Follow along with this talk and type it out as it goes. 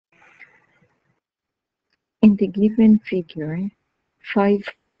In the given figure,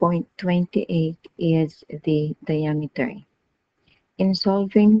 5.28 is the diameter. In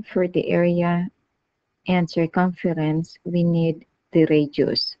solving for the area and circumference, we need the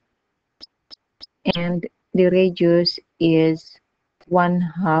radius. And the radius is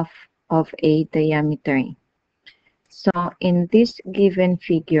 1/2 of a diameter. So in this given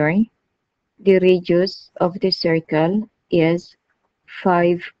figure, the radius of the circle is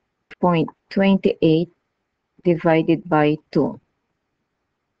 5.28 divided by 2.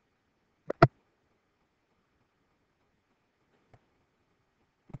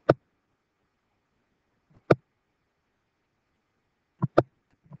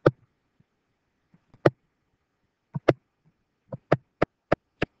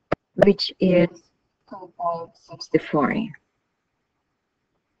 Which is 2.64.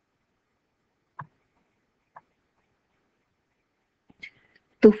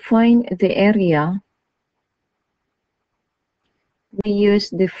 To find the area, we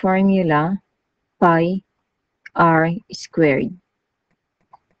use the formula pi r squared.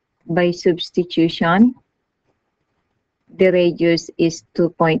 By substitution, the radius is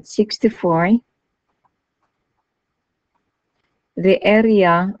 2.64. The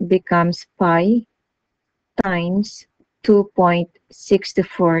area becomes pi times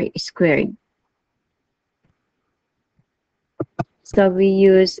 2.64 squared. So we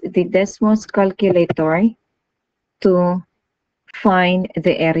use the Desmos calculator to find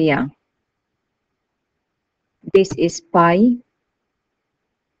the area. This is pi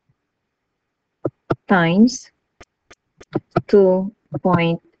times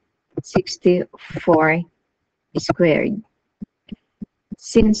 2.64 squared.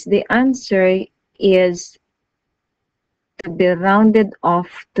 Since the answer is to be rounded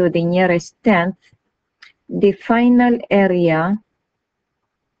off to the nearest tenth, the final area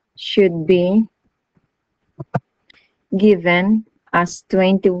should be given as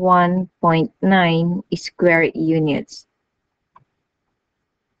 21.9 square units.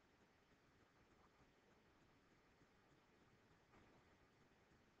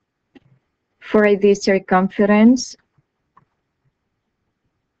 For the circumference,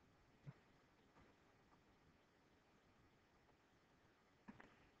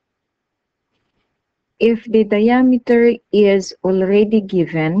 if the diameter is already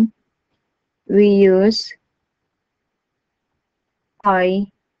given, we use pi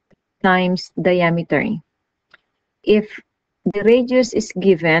times diameter. If the radius is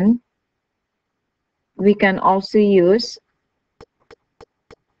given, we can also use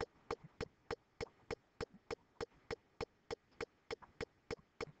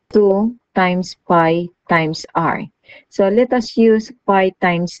two times pi times r. So let us use pi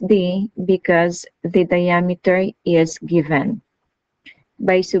times d because the diameter is given.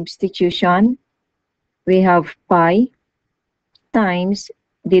 By substitution, we have pi times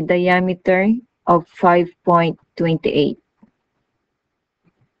the diameter of 5.28.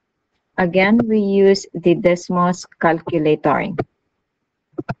 Again, we use the Desmos calculator.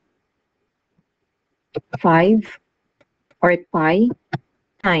 5 or pi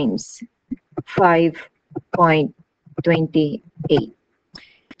times 5.28.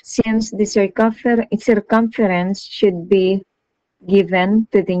 Since the circumference should be given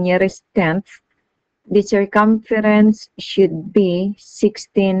to the nearest tenth, the circumference should be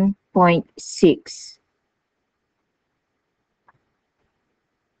 16.6.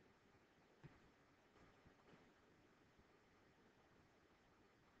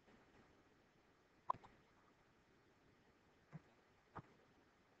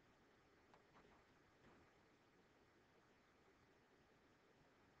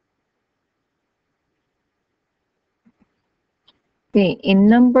 Okay, in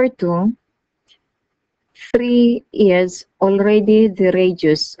number 2, 3 is already the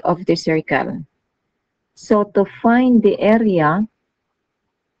radius of the circle. So to find the area,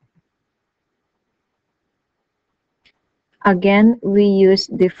 again, we use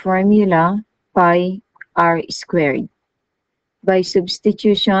the formula pi r squared. By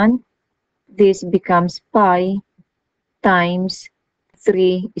substitution, this becomes pi times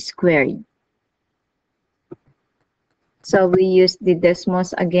 3 squared. So we use the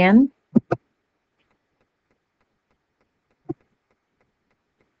Desmos again.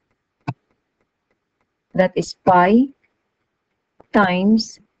 That is pi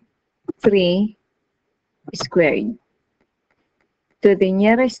times 3 squared. To the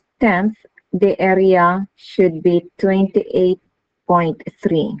nearest tenth, the area should be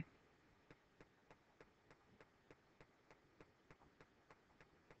 28.3.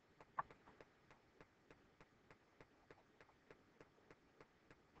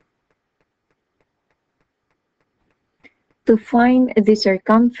 to find the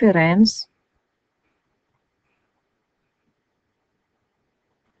circumference,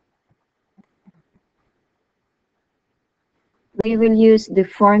 we will use the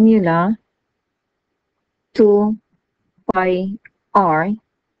formula 2 pi r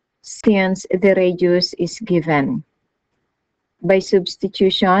since the radius is given. By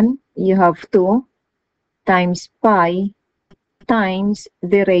substitution, you have 2 times pi times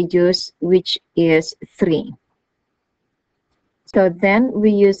the radius, which is 3. So then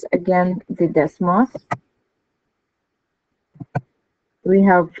we use again the Desmos. We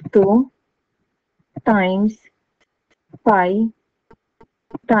have 2 times pi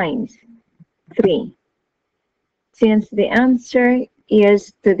times 3. Since the answer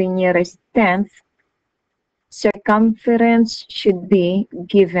is to the nearest tenth, circumference should be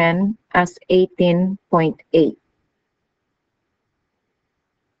given as 18.8.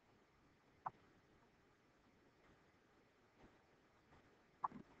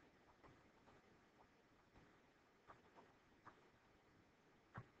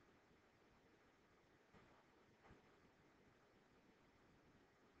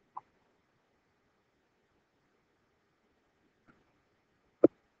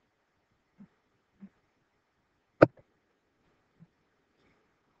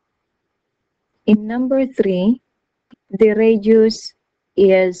 In number 3, the radius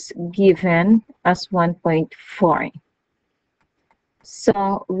is given as 1.4.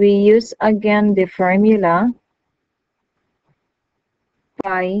 So we use again the formula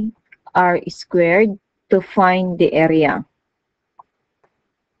pi r squared to find the area.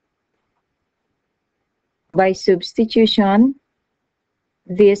 By substitution,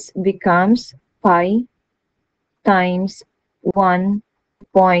 this becomes pi times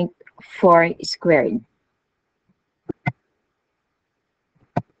 1.4 squared.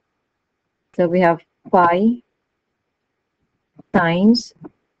 So we have pi times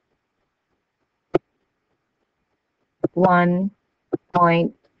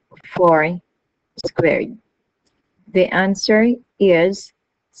 1.4 squared. The answer is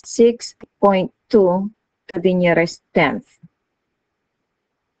 6.2 to the nearest tenth.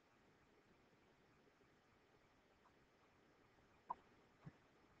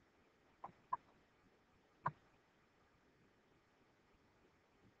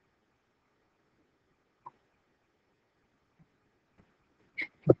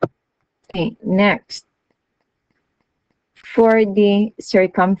 Okay, next. For the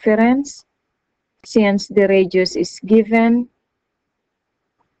circumference, since the radius is given,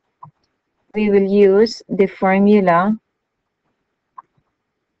 we will use the formula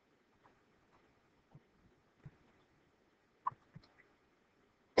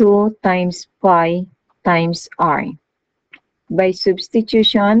two times pi times r. By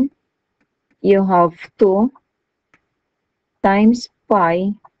substitution, you have 2 times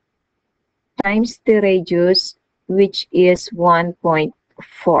pi times the radius, which is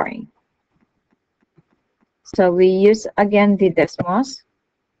 1.4. So we use again the Desmos.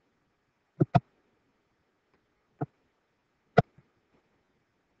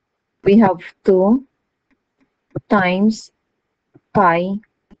 We have 2 times pi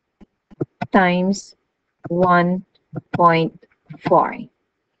times 1.4.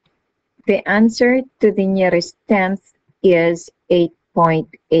 The answer to the nearest tenth is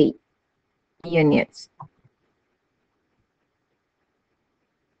 8.8 units.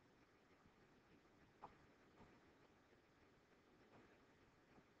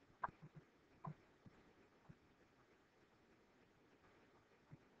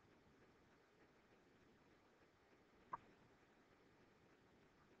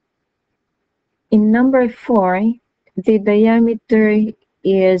 In number 4, the diameter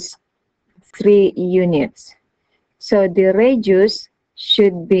is 3 units. So the radius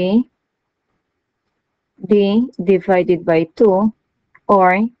should be d divided by 2,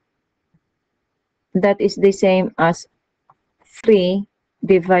 or that is the same as 3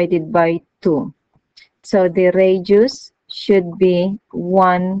 divided by 2. So the radius should be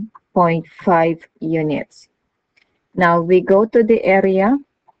 1.5 units. Now we go to the area.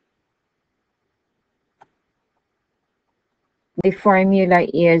 The formula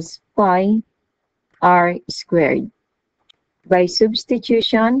is pi r squared. By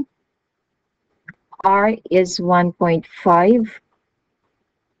substitution, r is 1.5.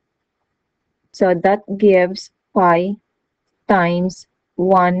 So that gives pi times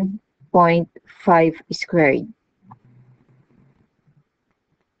 1.5 squared.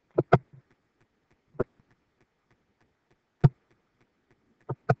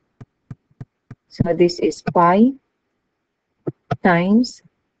 So this is pi times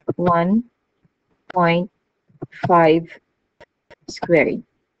 1.5 squared.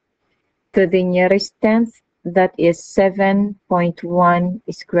 To the nearest tenth, that is 7.1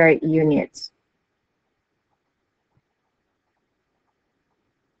 square units.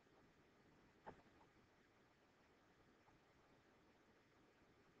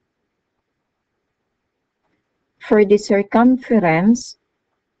 For the circumference,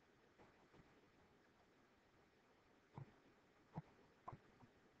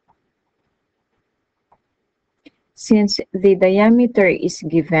 since the diameter is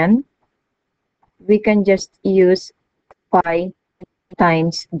given, we can just use pi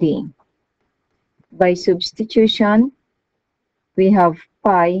times d. By substitution, we have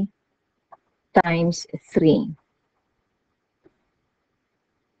pi times 3.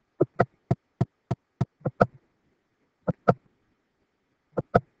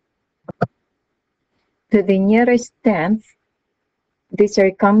 To the nearest tenth, the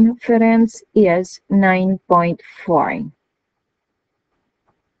circumference is 9.4.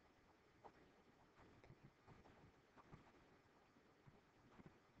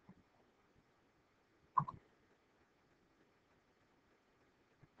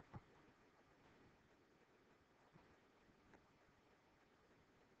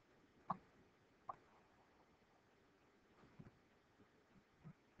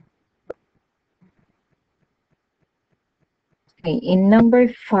 Okay, in number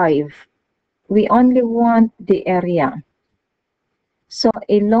 5, we only want the area. So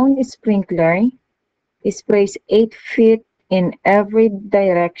a lawn sprinkler is placed 8 feet in every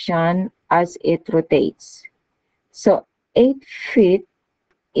direction as it rotates. So 8 feet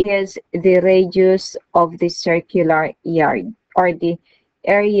is the radius of the circular yard, or the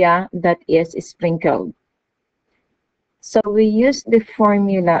area that is sprinkled. So we use the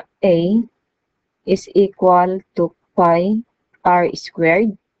formula A is equal to pi r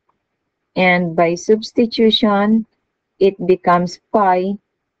squared, and by substitution, it becomes pi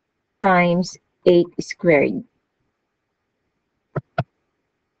times 8 squared.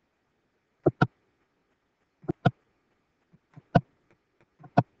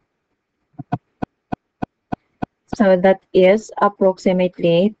 So that is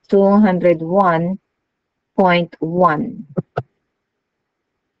approximately 201.1.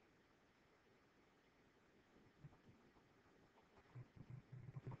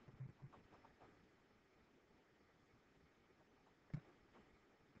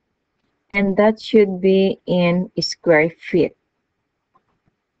 And that should be in square feet.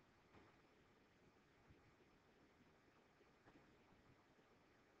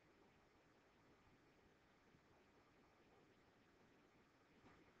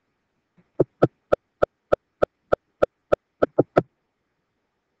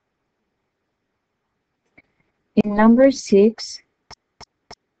 In number 6,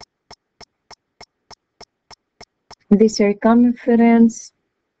 the circumference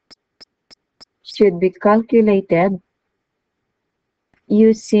should be calculated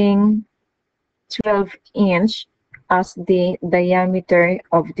using 12 inch as the diameter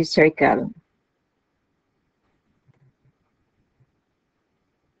of the circle.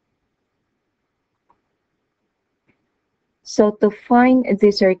 So to find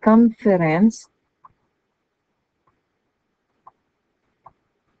the circumference,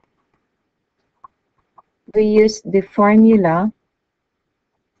 we use the formula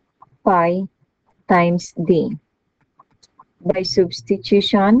pi times d. By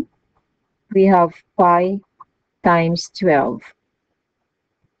substitution, we have pi times 12.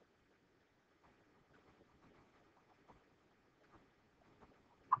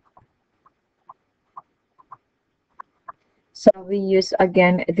 So we use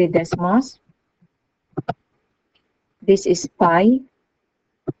again the Desmos. This is pi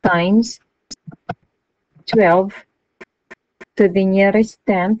times 12 to the nearest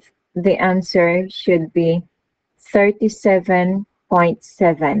tenth. The answer should be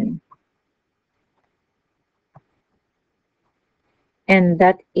 37.7. And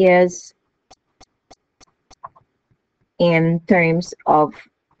that is in terms of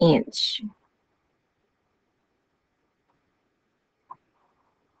inch.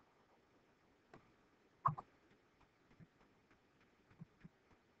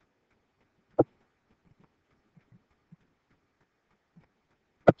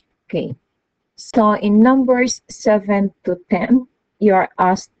 Okay, so in numbers 7 to 10, you are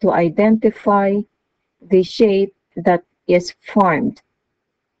asked to identify the shape that is formed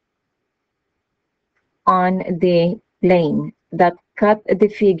on the plane that cut the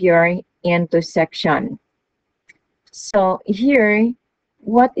figure into section. So here,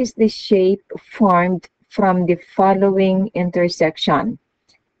 what is the shape formed from the following intersection?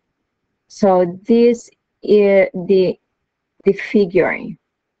 So this is the the figure,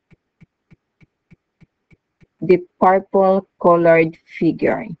 the purple colored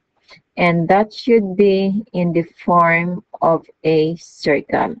figure, and that should be in the form of a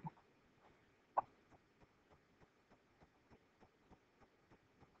circle.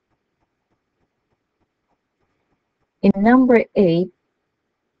 In number 8,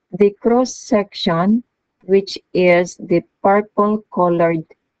 the cross section, which is the purple colored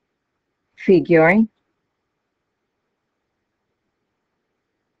figure,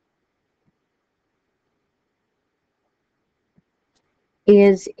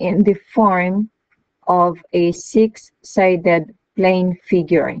 is in the form of a six-sided plane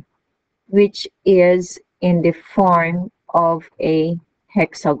figure, which is in the form of a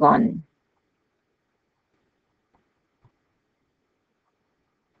hexagon.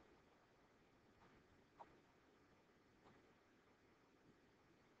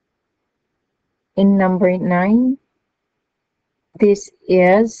 In number 9, this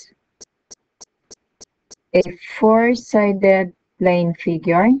is a four-sided plane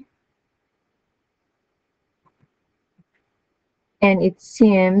figure, and it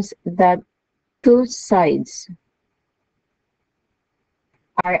seems that two sides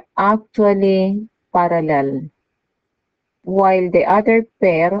are actually parallel, while the other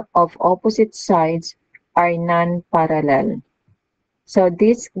pair of opposite sides are non-parallel. So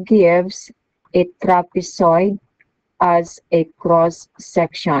this gives a trapezoid as a cross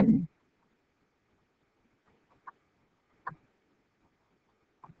section.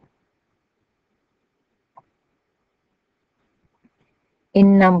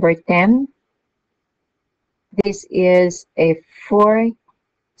 In number 10, this is a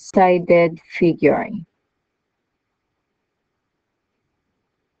four-sided figure.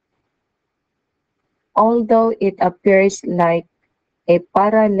 Although it appears like a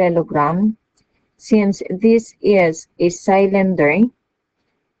parallelogram, since this is a cylinder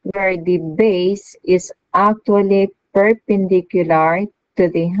where the base is actually perpendicular to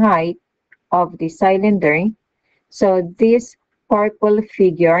the height of the cylinder, so this purple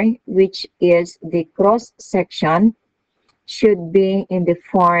figure, which is the cross section, should be in the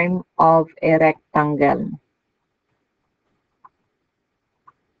form of a rectangle.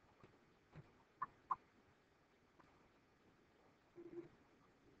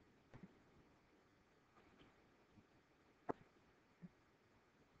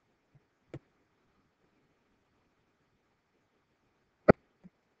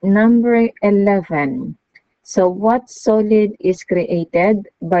 Number 11. So what solid is created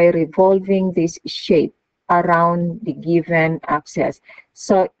by revolving this shape around the given axis?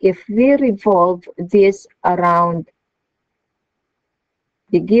 So if we revolve this around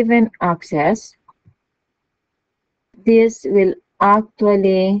the given axis, this will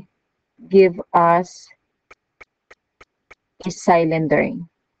actually give us a cylinder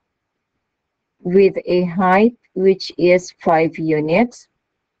with a height which is 5 units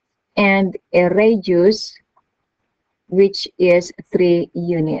and a radius which is 3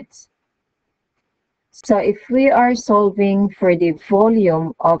 units. So if we are solving for the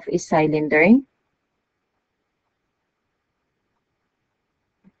volume of a cylinder,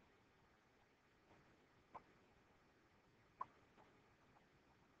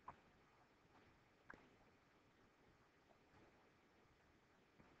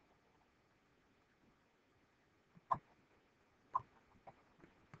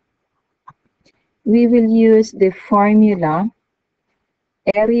 we will use the formula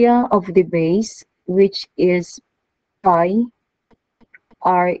area of the base, which is pi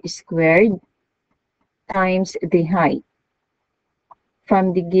r squared times the height.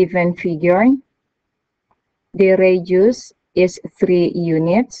 From the given figure, the radius is 3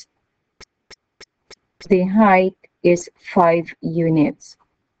 units, the height is 5 units.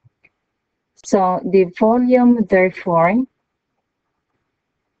 So the volume, therefore,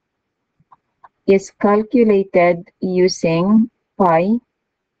 is calculated using pi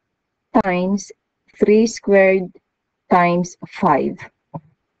times 3 squared times 5.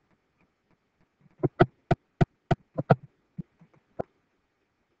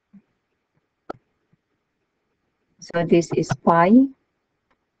 So this is pi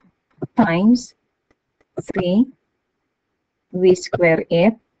times 3, we square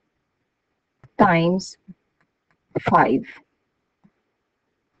it, times 5.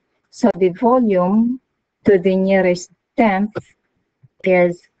 So the volume to the nearest tenth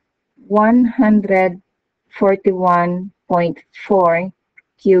is 141.4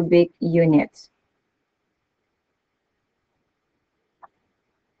 cubic units.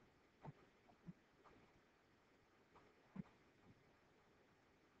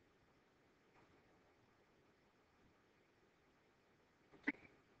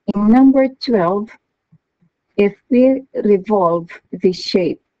 In number 12, if we revolve the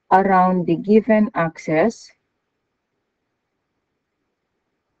shape around the given axis,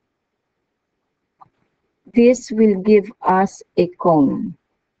 this will give us a cone.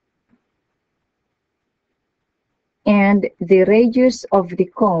 And the radius of the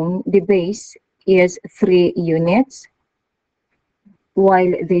cone, the base, is 3 units,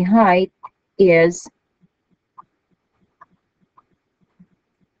 while the height is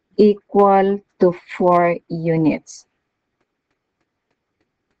equal to 4 units.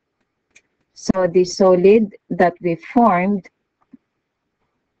 So the solid that we formed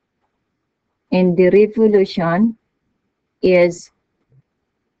in the revolution is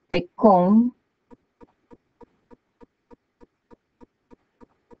a cone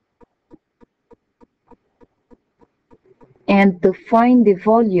and to find the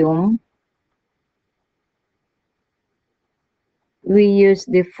volume, we use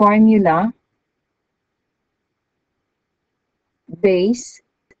the formula base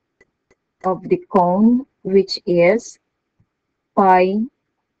of the cone, which is pi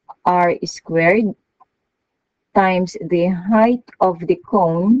r squared times the height of the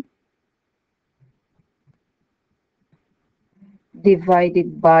cone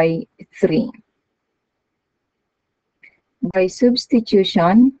divided by 3. By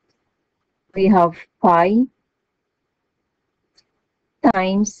substitution, we have pi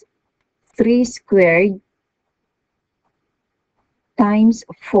times 3 squared times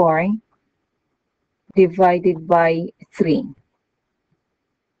 4 divided by 3.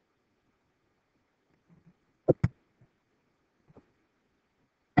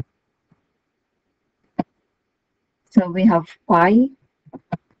 So we have pi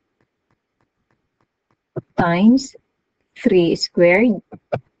times 3 squared,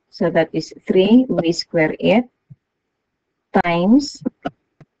 so that is 3, we square it, times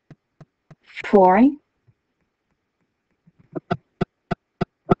 4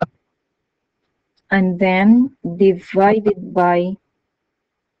 and then divided by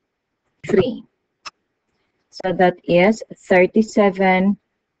 3. So that is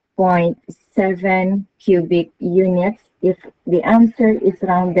 37.7 cubic units if the answer is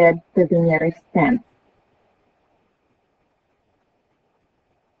rounded to the nearest tenth.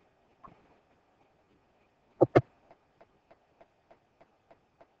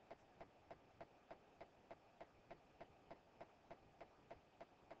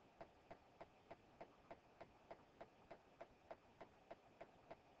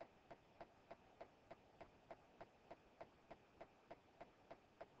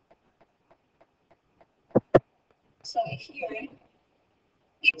 So here,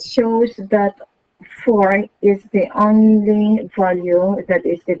 it shows that 4 is the only value that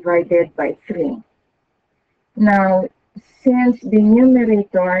is divided by 3. Now, since the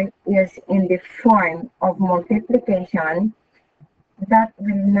numerator is in the form of multiplication, that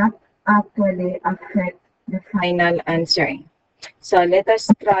will not actually affect the final answer. So let us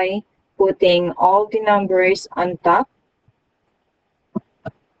try putting all the numbers on top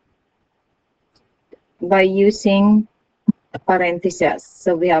by using parentheses.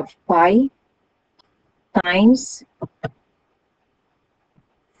 So we have pi times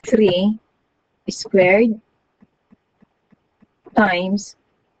 3 squared times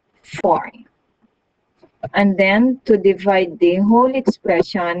 4. And then to divide the whole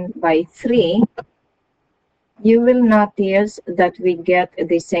expression by 3, you will notice that we get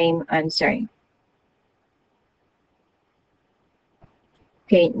the same answer.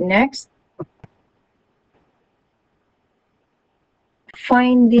 Okay, next.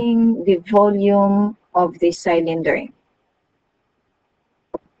 Finding the volume of the cylinder.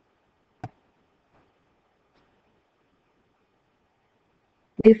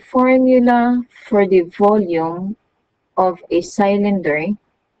 The formula for the volume of a cylinder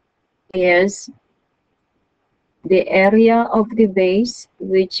is the area of the base,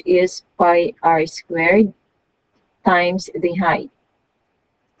 which is pi r squared, times the height.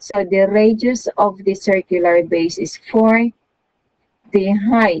 So the radius of the circular base is 4. The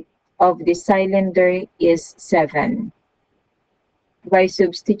height of the cylinder is 7. By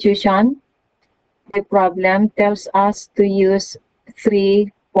substitution, the problem tells us to use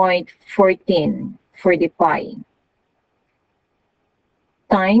 3.14 for the pi,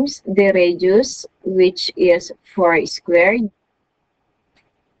 times the radius, which is 4 squared,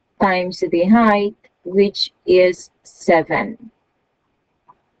 times the height, which is 7.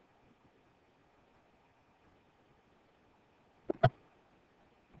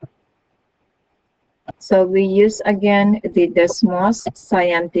 So we use again the Desmos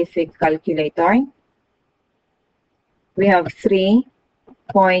scientific calculator. We have 3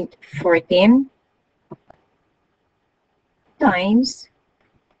 3.14 times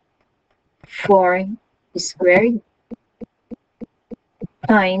 4 squared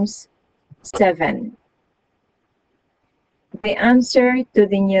times 7. The answer to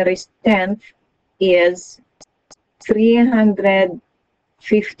the nearest tenth is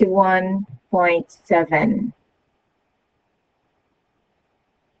 351.7.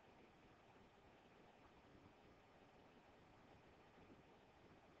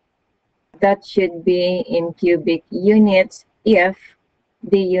 That should be in cubic units if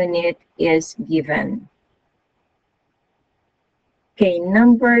the unit is given. Okay,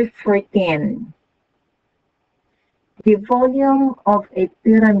 number 14. The volume of a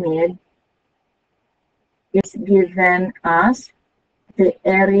pyramid is given as the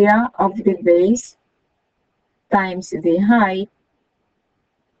area of the base times the height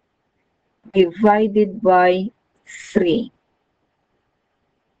divided by 3.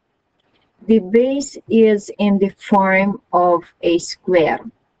 The base is in the form of a square,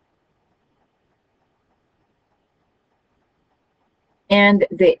 and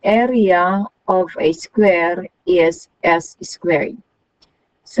the area of a square is s squared.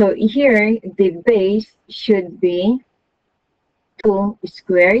 So here the base should be 2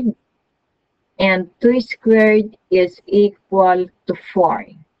 squared, and 2 squared is equal to 4.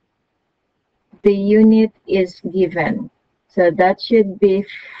 The unit is given, so that should be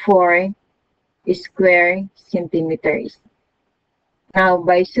 4 square centimeters. Now,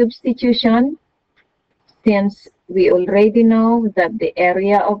 by substitution, since we already know that the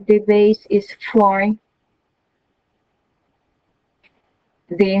area of the base is 4,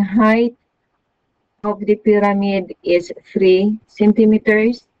 the height of the pyramid is 3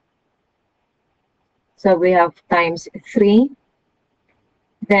 centimeters. So we have times 3,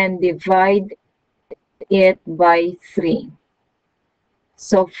 then divide it by 3.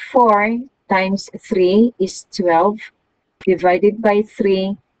 So 4 times 3 is 12, divided by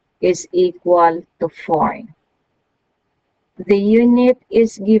 3 is equal to 4. The unit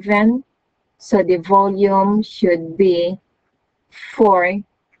is given, so the volume should be 4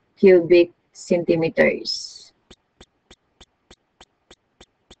 cubic centimeters.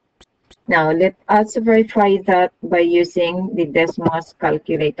 Now, let us verify that by using the Desmos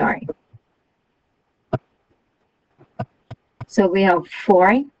calculator. So we have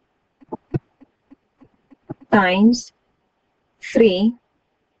 4 times 3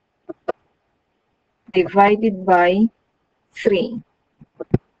 divided by 3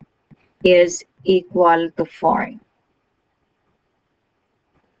 is equal to 4.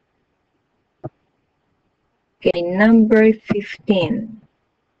 Okay, number 15.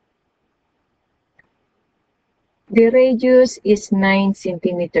 The radius is 9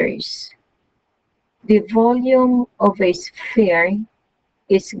 centimeters. The volume of a sphere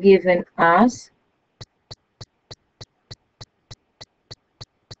is given as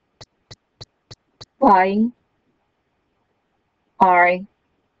pi r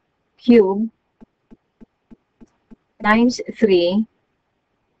cubed times 3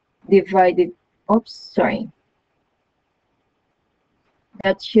 divided,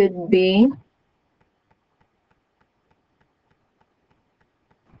 that should be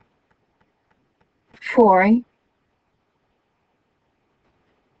 4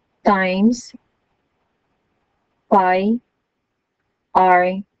 times pi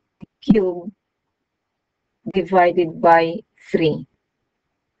r cubed divided by 3.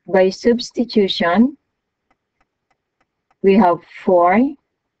 By substitution, we have 4.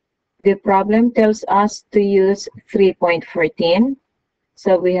 The problem tells us to use 3.14.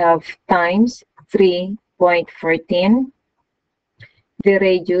 So we have times 3.14. The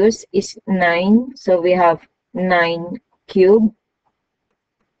radius is 9. So we have 9 cubed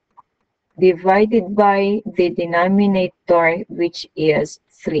divided by the denominator, which is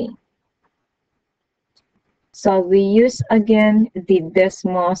 3. So we use again the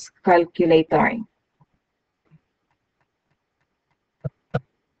Desmos calculator.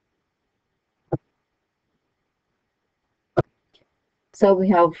 So we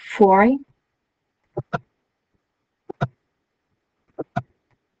have 4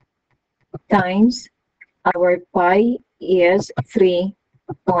 times our pi is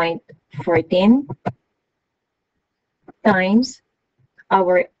 3.14 times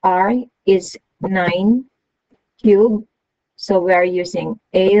our r is 9 cubed. So we are using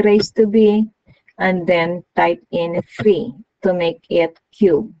a raised to b and then type in 3 to make it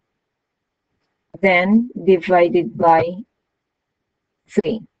cube. Then divided by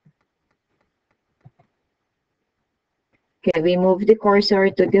 3. Okay, we move the cursor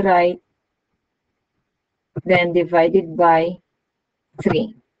to the right, then divided by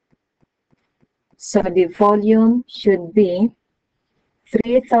 3. So the volume should be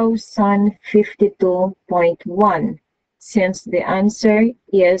 3052.1 since the answer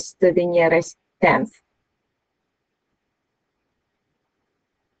is to the nearest tenth.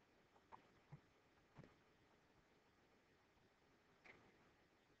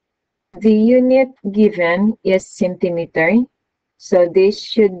 The unit given is centimeter, so this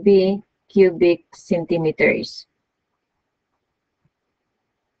should be cubic centimeters.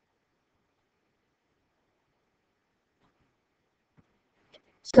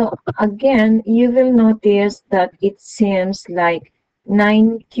 So again, you will notice that it seems like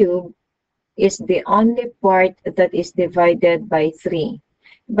 9 cubed is the only part that is divided by 3.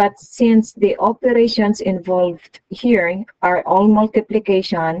 But since the operations involved here are all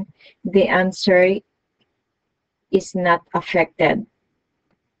multiplication, the answer is not affected.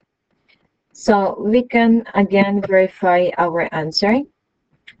 So we can again verify our answer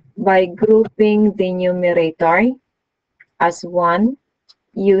by grouping the numerator as 1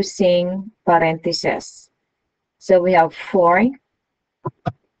 using parentheses. So we have 4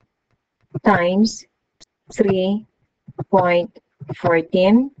 times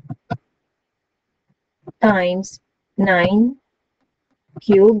 3.14 times 9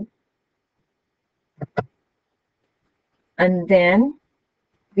 cubed, and then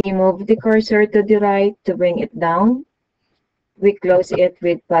we move the cursor to the right to bring it down. We close it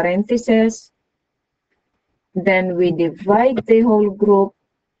with parentheses. Then we divide the whole group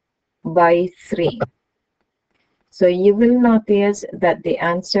by 3. So you will notice that the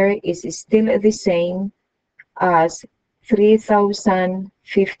answer is still the same as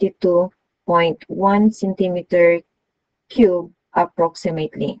 3052.1 centimeter cube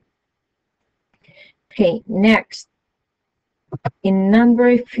approximately. Okay, next, in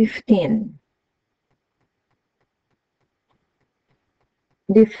number 15,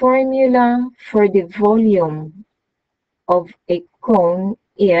 the formula for the volume of a cone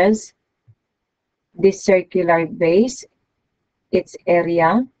is the circular base, its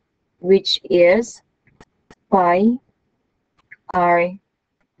area, which is pi r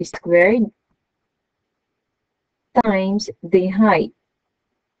squared times the height.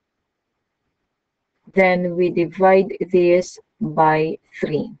 Then we divide this by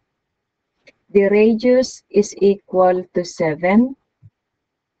 3. The radius is equal to 7.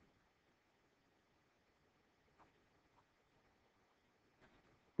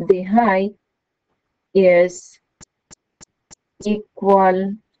 The height is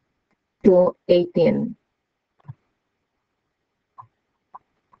equal to 18.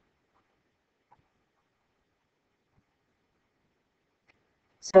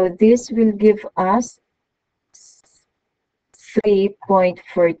 So this will give us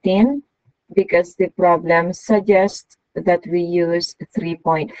 3.14 because the problem suggests that we use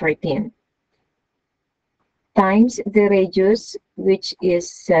 3.14 times the radius, which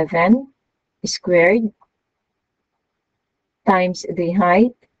is 7 squared, times the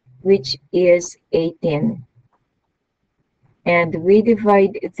height, which is 18. And we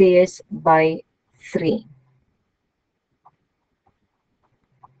divide this by 3.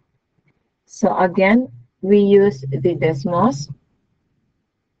 So again, we use the Desmos.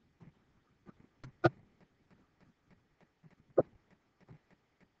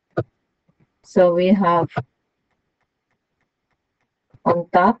 So we have on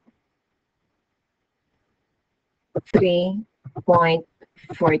top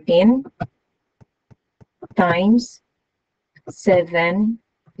 3.14 times 7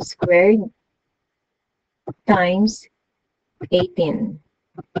 squared times 18.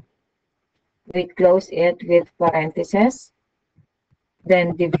 We close it with parentheses,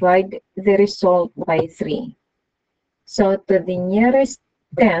 then divide the result by 3. So to the nearest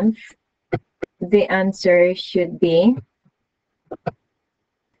tenth, the answer should be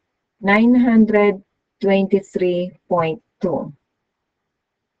 923.2.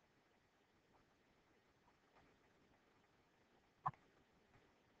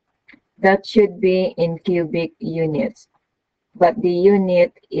 That should be in cubic units, but the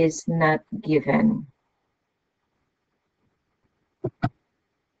unit is not given.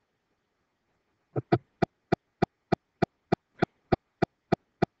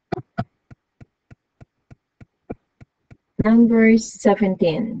 Number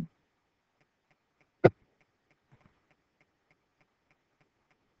 17.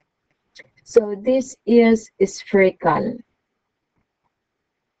 So this is spherical.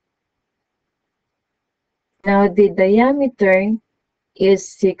 Now the diameter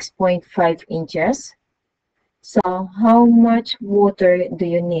is 6.5 inches. So how much water do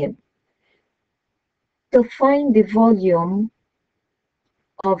you need? To find the volume,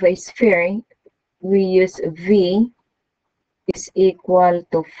 of a sphere, we use V is equal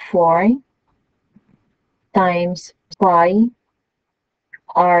to 4 times pi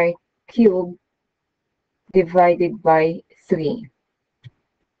r cubed divided by 3.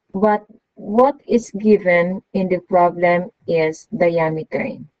 But what is given in the problem is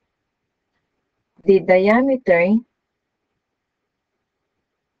diameter. The diameter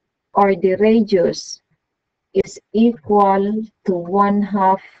or the radius is equal to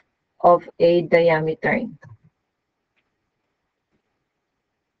 1/2 of a diameter.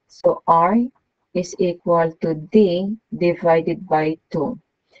 So R is equal to D divided by 2.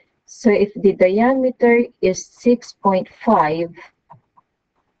 So if the diameter is 6.5,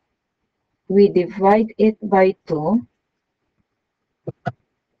 we divide it by 2.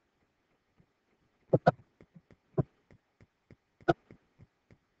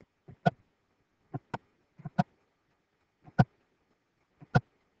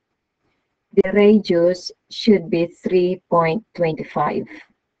 The radius should be 3.25.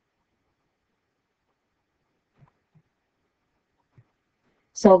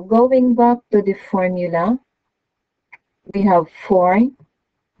 So going back to the formula, we have 4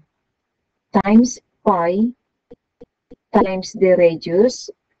 times pi times the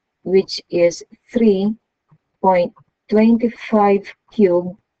radius, which is 3.25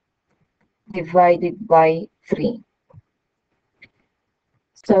 cubed divided by 3.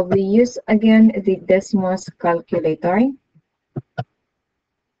 So we use again the Desmos calculator.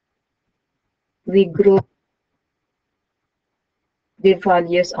 We group the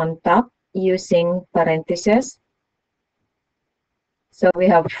values on top using parentheses. So we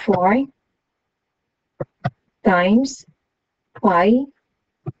have 4 times pi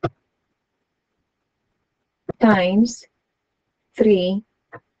times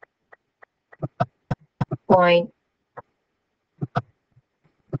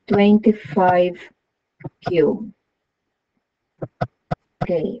 3.25 cubed.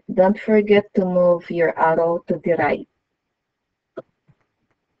 Okay, don't forget to move your arrow to the right.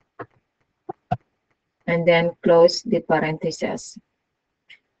 And then close the parentheses.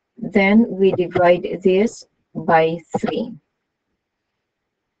 Then we divide this by 3.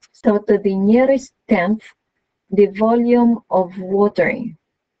 So to the nearest tenth, the volume of water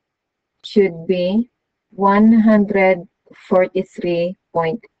should be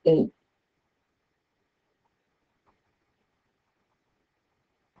 143.8.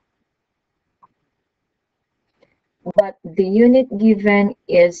 But the unit given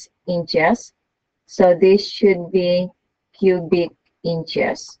is inches, so this should be cubic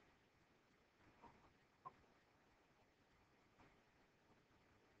inches.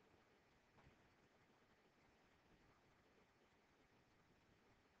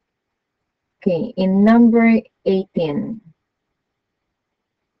 Okay, in number 18.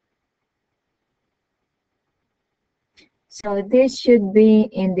 So this should be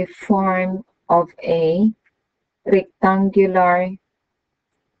in the form of a rectangular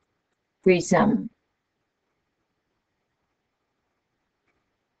prism.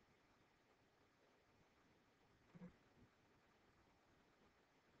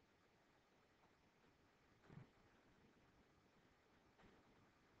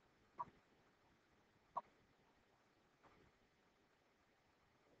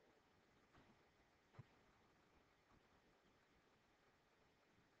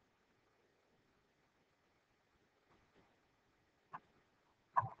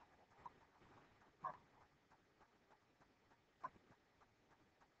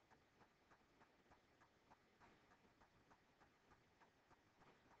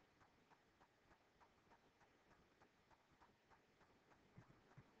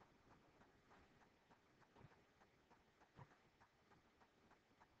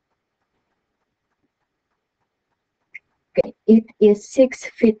 Okay, it is 6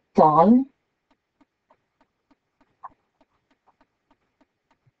 feet tall.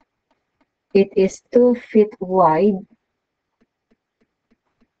 It is 2 feet wide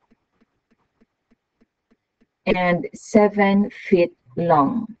and 7 feet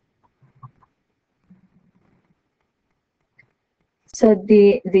long. So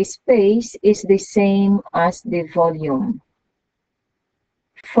the space is the same as the volume.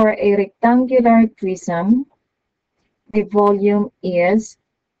 For a rectangular prism, the volume is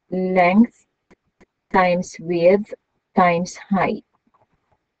length times width times height.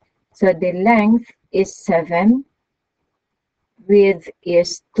 So the length is 7, width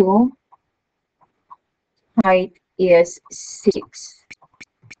is 2, height is 6.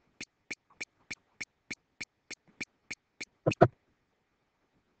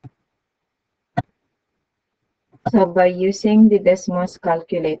 So by using the Desmos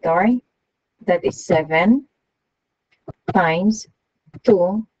calculator, that is 7 times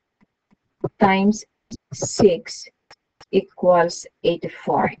 2 times 6 equals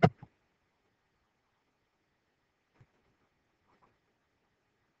 84.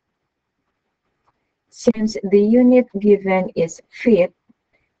 Since the unit given is feet,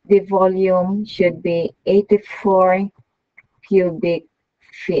 the volume should be 84 cubic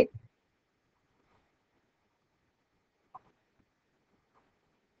feet.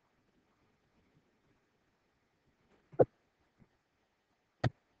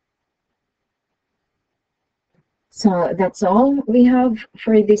 So that's all we have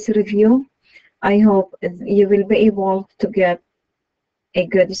for this review. I hope you will be able to get a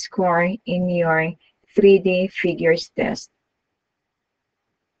good score in your 3D figures test.